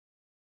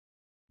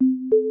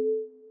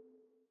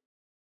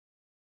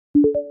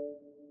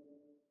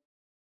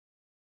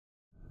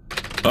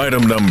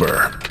Item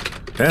Number: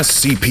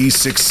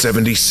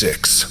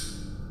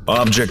 SCP-676.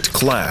 Object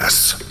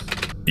Class: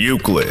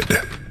 Euclid.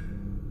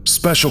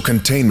 Special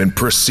Containment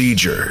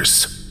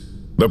Procedures.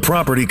 The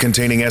property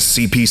containing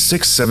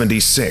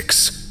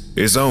SCP-676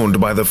 is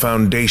owned by the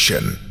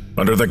Foundation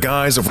under the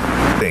guise of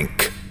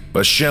Inc.,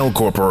 a shell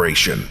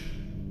corporation.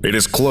 It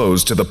is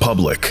closed to the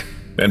public,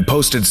 and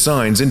posted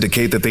signs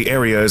indicate that the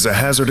area is a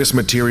hazardous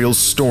materials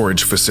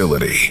storage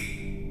facility.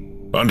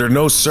 Under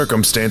no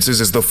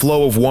circumstances is the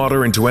flow of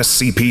water into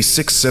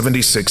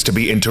SCP-676 to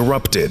be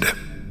interrupted.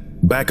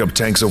 Backup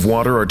tanks of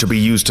water are to be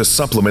used to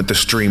supplement the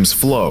stream's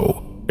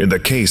flow in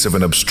the case of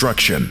an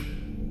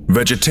obstruction.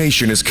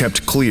 Vegetation is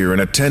kept clear in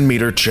a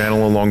 10-meter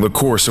channel along the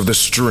course of the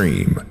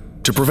stream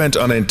to prevent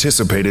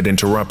unanticipated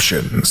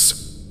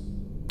interruptions.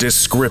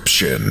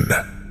 Description: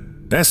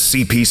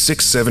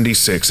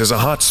 SCP-676 is a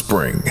hot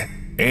spring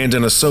and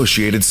an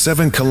associated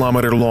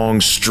 7-kilometer-long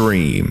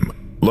stream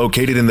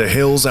located in the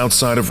hills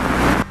outside of.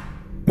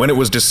 When it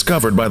was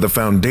discovered by the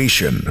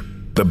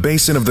Foundation, the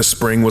basin of the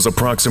spring was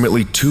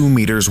approximately 2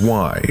 meters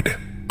wide,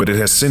 but it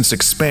has since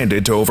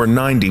expanded to over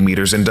 90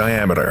 meters in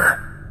diameter.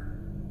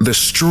 The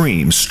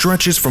stream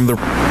stretches from the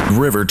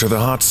river to the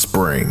hot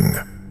spring.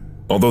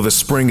 Although the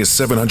spring is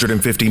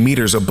 750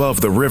 meters above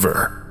the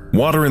river,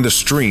 water in the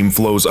stream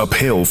flows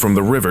uphill from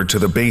the river to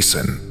the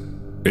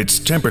basin. Its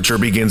temperature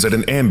begins at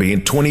an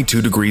ambient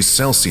 22 degrees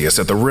Celsius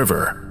at the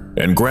river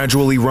and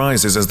gradually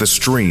rises as the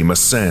stream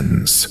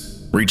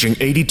ascends, reaching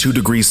 82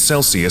 degrees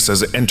Celsius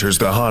as it enters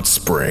the hot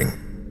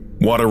spring.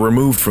 Water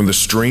removed from the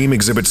stream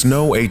exhibits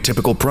no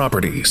atypical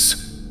properties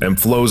and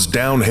flows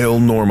downhill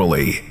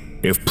normally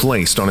if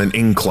placed on an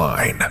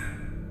incline.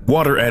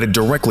 Water added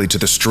directly to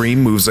the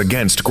stream moves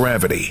against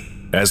gravity,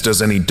 as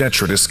does any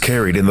detritus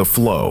carried in the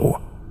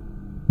flow.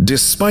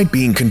 Despite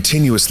being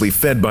continuously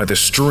fed by the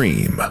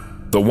stream,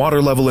 the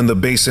water level in the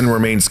basin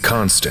remains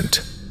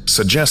constant,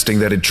 suggesting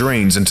that it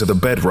drains into the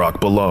bedrock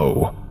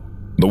below.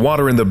 The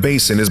water in the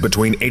basin is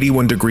between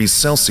 81 degrees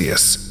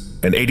Celsius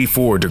and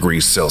 84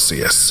 degrees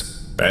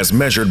Celsius, as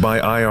measured by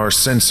IR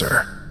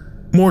sensor.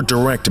 More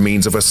direct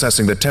means of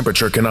assessing the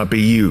temperature cannot be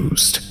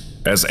used,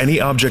 as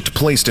any object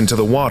placed into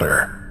the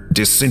water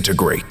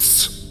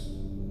disintegrates.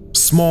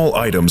 Small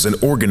items and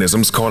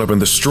organisms caught up in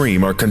the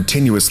stream are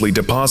continuously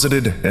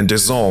deposited and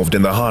dissolved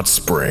in the hot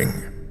spring.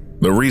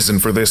 The reason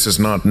for this is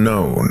not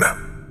known.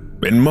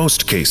 In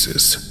most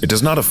cases, it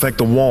does not affect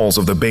the walls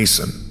of the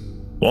basin.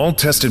 All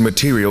tested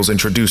materials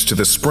introduced to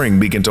the spring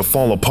begin to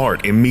fall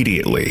apart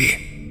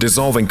immediately,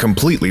 dissolving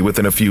completely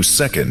within a few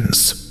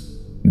seconds.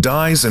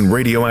 Dyes and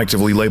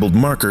radioactively labeled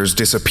markers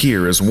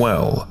disappear as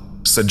well,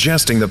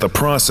 suggesting that the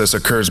process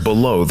occurs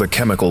below the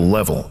chemical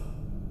level.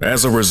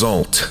 As a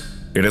result,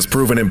 it has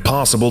proven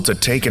impossible to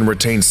take and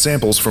retain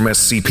samples from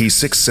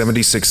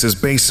SCP-676's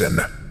basin,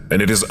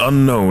 and it is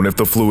unknown if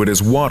the fluid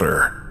is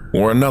water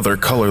or another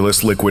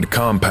colorless liquid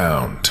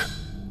compound.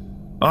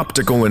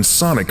 Optical and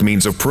sonic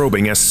means of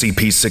probing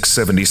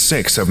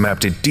SCP-676 have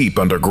mapped it deep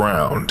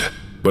underground,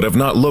 but have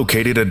not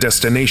located a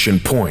destination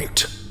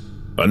point.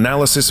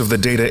 Analysis of the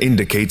data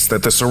indicates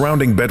that the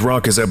surrounding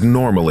bedrock is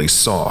abnormally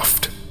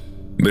soft.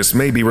 This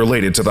may be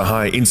related to the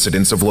high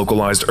incidence of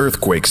localized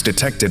earthquakes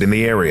detected in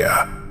the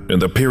area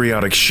and the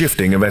periodic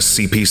shifting of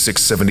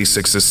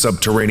SCP-676's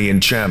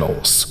subterranean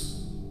channels.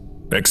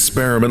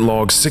 Experiment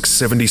Log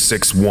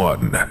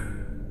 676-1.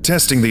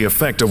 Testing the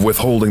effect of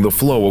withholding the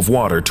flow of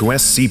water to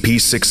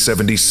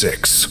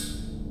SCP-676.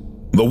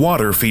 The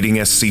water feeding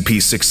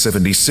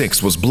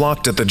SCP-676 was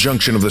blocked at the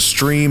junction of the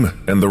stream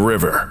and the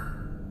river.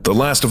 The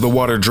last of the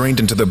water drained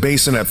into the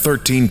basin at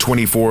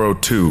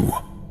 13:24:02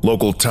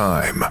 local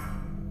time.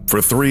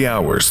 For 3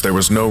 hours there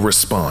was no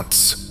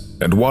response,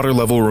 and water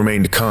level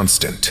remained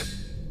constant.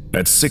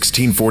 At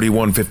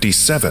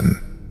 16:41:57,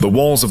 the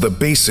walls of the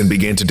basin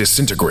began to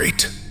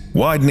disintegrate,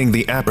 widening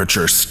the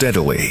aperture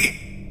steadily.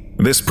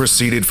 This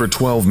proceeded for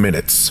 12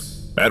 minutes,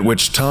 at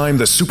which time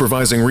the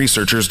supervising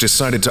researchers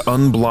decided to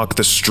unblock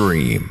the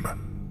stream.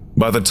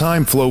 By the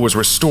time flow was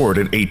restored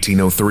at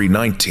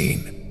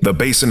 18:03:19, the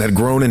basin had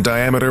grown in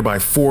diameter by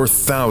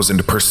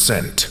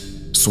 4,000%,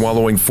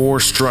 swallowing 4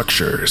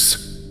 structures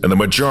and the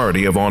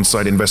majority of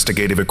on-site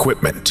investigative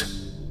equipment.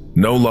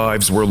 No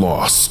lives were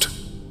lost.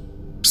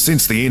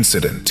 Since the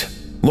incident,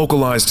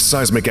 localized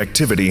seismic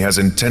activity has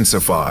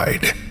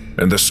intensified,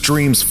 and the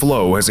stream's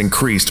flow has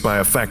increased by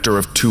a factor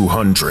of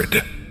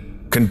 200.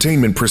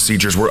 Containment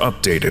procedures were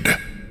updated,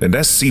 and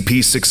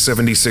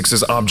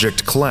SCP-676's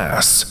object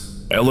class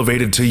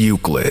elevated to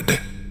Euclid.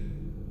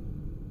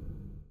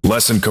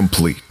 Lesson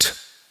complete.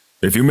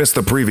 If you missed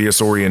the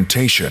previous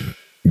orientation,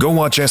 go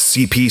watch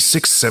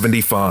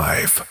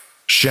SCP-675,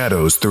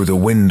 Shadows Through the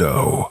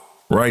Window,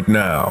 right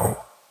now.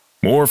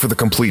 Or for the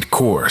complete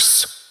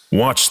course,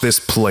 watch this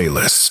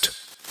playlist.